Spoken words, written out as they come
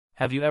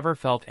Have you ever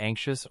felt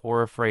anxious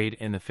or afraid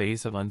in the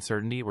face of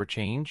uncertainty or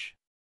change?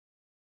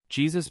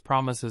 Jesus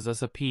promises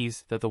us a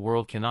peace that the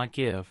world cannot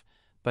give,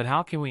 but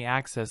how can we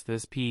access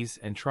this peace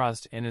and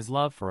trust in His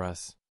love for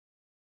us?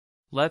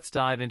 Let's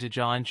dive into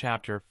John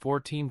chapter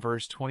 14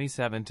 verse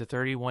 27 to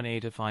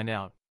 31a to find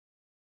out.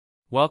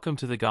 Welcome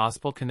to the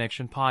Gospel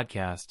Connection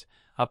Podcast,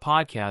 a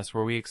podcast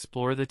where we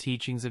explore the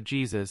teachings of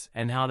Jesus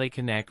and how they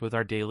connect with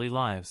our daily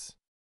lives.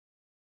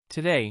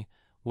 Today,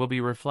 we'll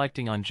be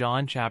reflecting on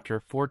John chapter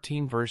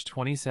 14 verse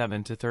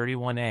 27 to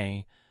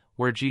 31a,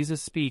 where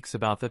Jesus speaks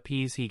about the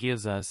peace He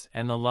gives us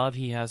and the love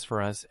He has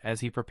for us as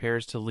He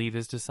prepares to leave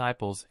His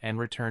disciples and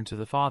return to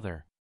the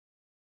Father.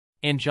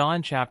 In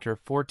John chapter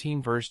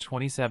 14 verse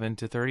 27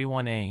 to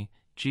 31a,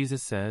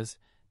 Jesus says,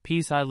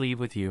 "Peace I leave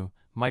with you,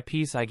 my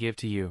peace I give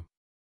to you.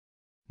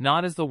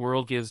 Not as the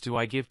world gives do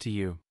I give to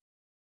you.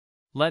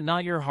 Let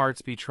not your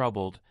hearts be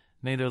troubled,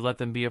 neither let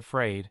them be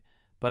afraid,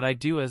 but I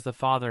do as the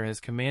Father has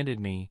commanded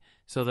me,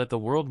 so that the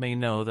world may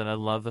know that I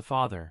love the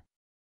Father.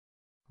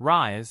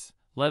 Rise,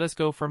 let us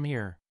go from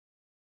here."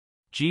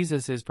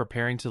 Jesus is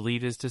preparing to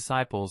leave His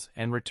disciples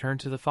and return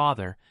to the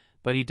Father,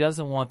 but He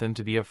doesn't want them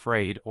to be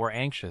afraid or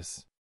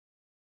anxious.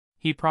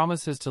 He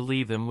promises to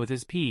leave them with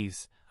His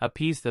peace, a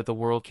peace that the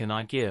world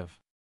cannot give.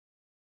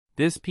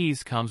 This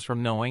peace comes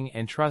from knowing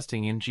and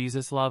trusting in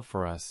Jesus' love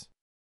for us.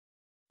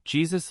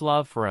 Jesus'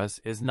 love for us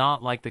is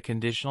not like the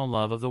conditional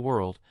love of the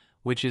world,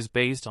 which is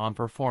based on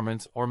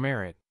performance or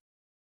merit.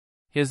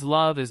 His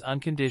love is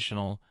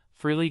unconditional,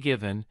 freely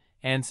given,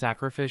 and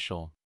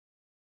sacrificial.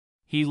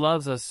 He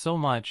loves us so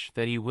much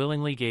that He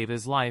willingly gave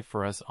His life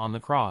for us on the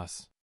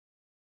cross.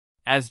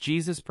 As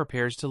Jesus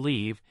prepares to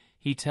leave,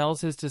 He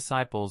tells His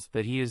disciples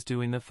that He is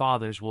doing the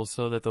Father's will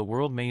so that the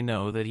world may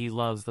know that He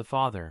loves the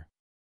Father.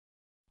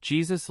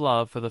 Jesus'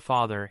 love for the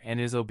Father and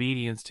His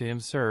obedience to Him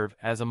serve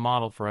as a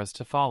model for us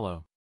to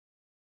follow.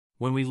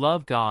 When we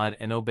love God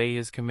and obey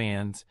His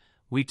commands,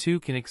 we too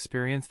can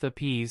experience the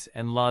peace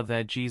and love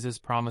that Jesus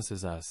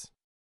promises us.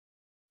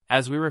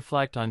 As we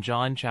reflect on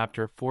John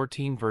chapter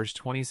 14 verse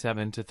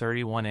 27 to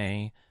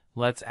 31a,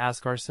 let's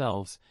ask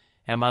ourselves,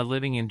 am I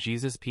living in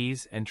Jesus'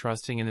 peace and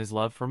trusting in His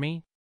love for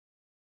me?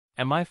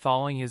 Am I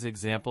following His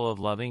example of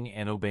loving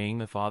and obeying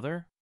the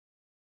Father?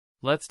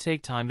 Let's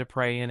take time to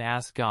pray and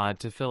ask God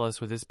to fill us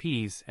with His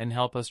peace and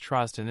help us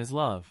trust in His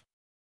love.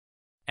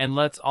 And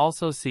let's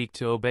also seek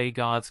to obey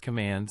God's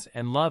commands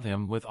and love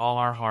Him with all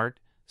our heart,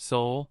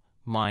 soul,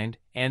 mind,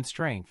 and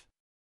strength.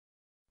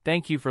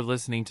 Thank you for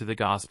listening to the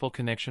Gospel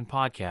Connection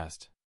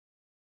Podcast.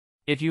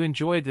 If you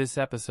enjoyed this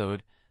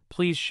episode,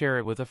 please share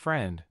it with a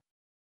friend.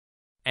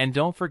 And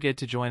don't forget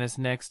to join us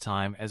next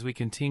time as we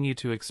continue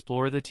to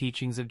explore the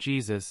teachings of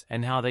Jesus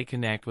and how they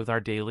connect with our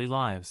daily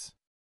lives.